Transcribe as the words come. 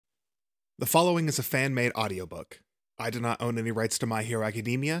The following is a fan-made audiobook. I do not own any rights to My Hero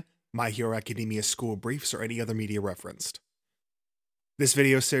Academia, My Hero Academia School Briefs, or any other media referenced. This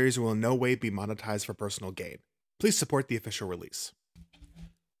video series will in no way be monetized for personal gain. Please support the official release.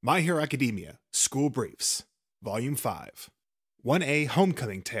 My Hero Academia School Briefs, Volume 5. 1A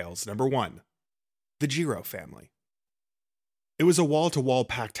Homecoming Tales, Number 1. The Jiro Family. It was a wall-to-wall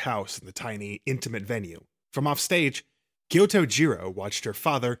packed house in the tiny, intimate venue. From offstage, Kyoto Jiro watched her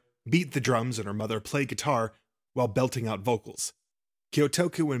father beat the drums and her mother play guitar while belting out vocals.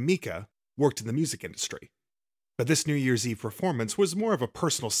 Kyotoku and Mika worked in the music industry, but this New Year's Eve performance was more of a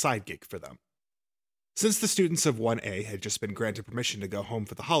personal side gig for them. Since the students of 1A had just been granted permission to go home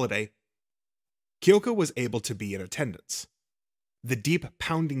for the holiday, Kyoko was able to be in attendance. The deep,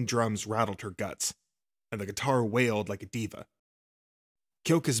 pounding drums rattled her guts, and the guitar wailed like a diva.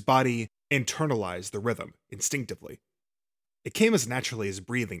 Kyoko's body internalized the rhythm instinctively. It came as naturally as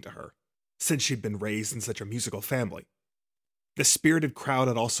breathing to her, since she'd been raised in such a musical family. The spirited crowd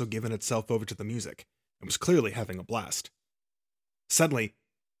had also given itself over to the music, and was clearly having a blast. Suddenly,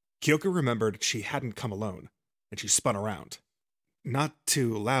 Kyoko remembered she hadn't come alone, and she spun around. Not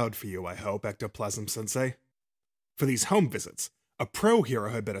too loud for you, I hope, Ectoplasm-sensei. For these home visits, a pro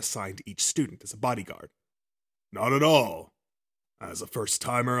hero had been assigned to each student as a bodyguard. Not at all. As a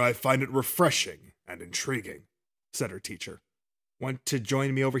first-timer, I find it refreshing and intriguing, said her teacher. Want to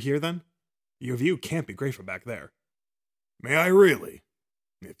join me over here, then? Your view can't be great from back there. May I really?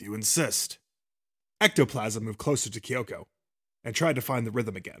 If you insist. Ectoplasm moved closer to Kyoko, and tried to find the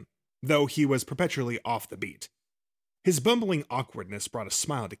rhythm again, though he was perpetually off the beat. His bumbling awkwardness brought a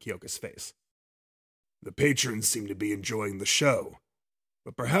smile to Kyoko's face. The patrons seem to be enjoying the show,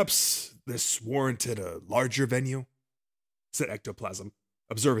 but perhaps this warranted a larger venue? Said Ectoplasm,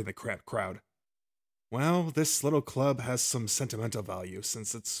 observing the cramped crowd. Well, this little club has some sentimental value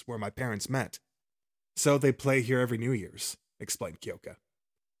since it's where my parents met. So they play here every New Year's, explained Kyoko.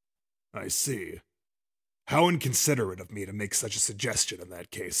 I see. How inconsiderate of me to make such a suggestion in that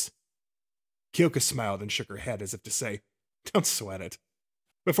case. Kyoko smiled and shook her head as if to say, don't sweat it,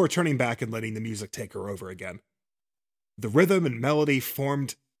 before turning back and letting the music take her over again. The rhythm and melody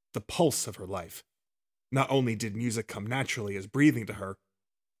formed the pulse of her life. Not only did music come naturally as breathing to her,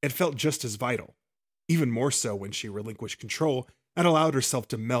 it felt just as vital, even more so when she relinquished control and allowed herself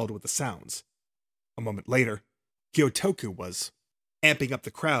to meld with the sounds. A moment later, Kyotoku was amping up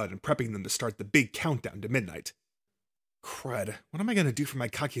the crowd and prepping them to start the big countdown to midnight. Crud, what am I going to do for my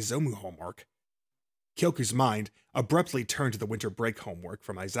Kakezomu homework? Kyoku's mind abruptly turned to the winter break homework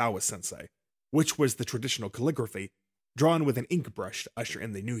from Aizawa-sensei, which was the traditional calligraphy drawn with an ink brush to usher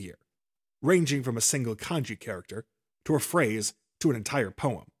in the new year, ranging from a single kanji character to a phrase to an entire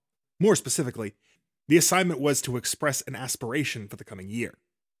poem. More specifically, the assignment was to express an aspiration for the coming year.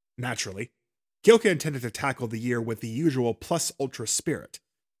 Naturally, Kyoko intended to tackle the year with the usual plus ultra spirit,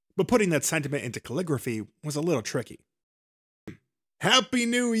 but putting that sentiment into calligraphy was a little tricky. Happy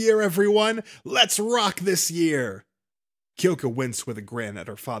New Year, everyone! Let's rock this year! Kyoko winced with a grin at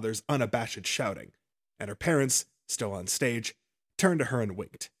her father's unabashed shouting, and her parents, still on stage, turned to her and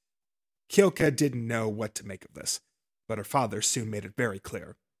winked. Kyoko didn't know what to make of this, but her father soon made it very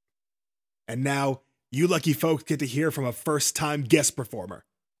clear. And now, you lucky folks get to hear from a first-time guest performer.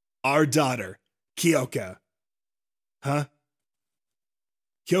 Our daughter, Kyoko. Huh?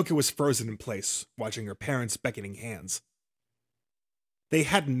 Kyoko was frozen in place, watching her parents' beckoning hands. They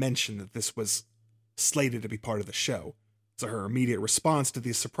hadn't mentioned that this was slated to be part of the show, so her immediate response to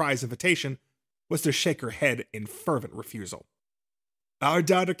the surprise invitation was to shake her head in fervent refusal. Our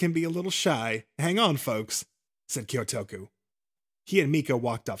daughter can be a little shy. Hang on, folks, said Kyotoku. He and Mika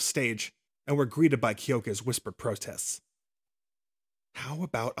walked off stage and were greeted by Kyoko's whispered protests. How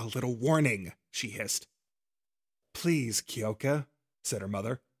about a little warning? She hissed. Please, Kyoko, said her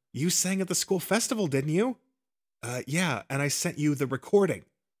mother. You sang at the school festival, didn't you? Yeah, and I sent you the recording,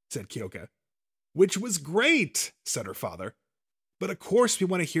 said Kyoko. Which was great, said her father. But of course we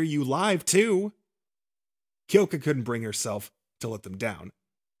want to hear you live, too. Kyoko couldn't bring herself to let them down,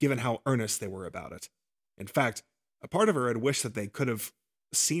 given how earnest they were about it. In fact, a part of her had wished that they could have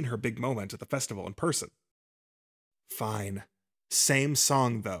seen her big moment at the festival in person. Fine. Same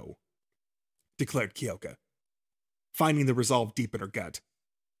song, though, declared Kyoko, finding the resolve deep in her gut.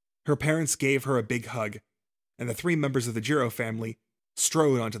 Her parents gave her a big hug, and the three members of the Jiro family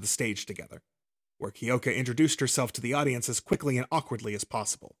strode onto the stage together, where Kyoko introduced herself to the audience as quickly and awkwardly as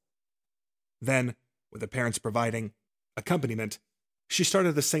possible. Then, with the parents providing accompaniment, she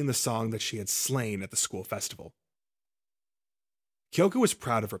started to sing the song that she had slain at the school festival. Kyoko was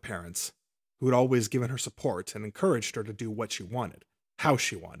proud of her parents, who had always given her support and encouraged her to do what she wanted, how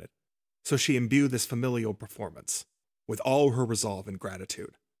she wanted, so she imbued this familial performance with all her resolve and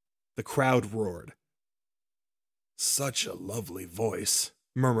gratitude. The crowd roared. Such a lovely voice,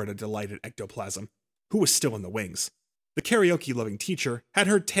 murmured a delighted ectoplasm, who was still in the wings. The karaoke-loving teacher had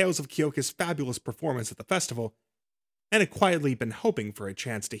heard tales of Kyoka's fabulous performance at the festival, and had quietly been hoping for a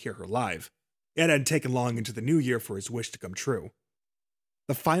chance to hear her live. It hadn't taken long into the new year for his wish to come true.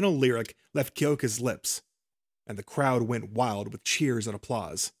 The final lyric left Kyoka's lips, and the crowd went wild with cheers and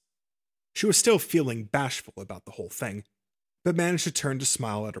applause. She was still feeling bashful about the whole thing, but managed to turn to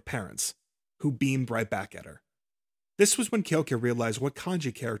smile at her parents, who beamed right back at her. This was when Kyoka realized what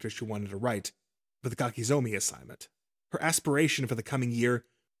kanji character she wanted to write for the Gakizomi assignment. Her aspiration for the coming year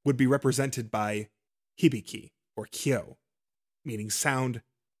would be represented by hibiki, or kyo, meaning sound,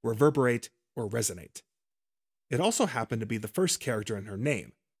 reverberate, or resonate. It also happened to be the first character in her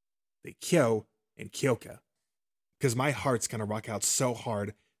name, the kyo in Kyoka, because my heart's gonna rock out so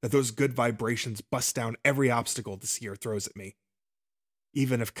hard that those good vibrations bust down every obstacle this year throws at me.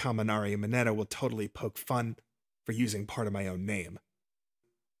 Even if Kaminari and Mineta will totally poke fun for using part of my own name.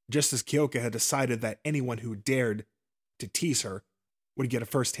 Just as Kyoka had decided that anyone who dared to tease her would get a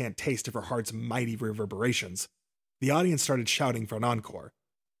first-hand taste of her heart's mighty reverberations, the audience started shouting for an encore.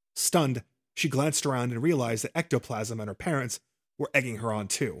 Stunned, she glanced around and realized that Ectoplasm and her parents were egging her on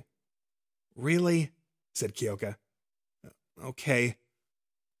too. "Really?" said Kyoka. "Okay.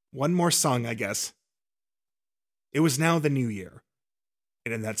 One more song, I guess." It was now the new year,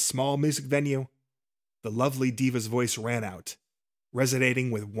 and in that small music venue, the lovely diva's voice ran out,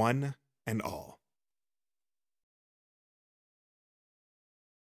 resonating with one and all.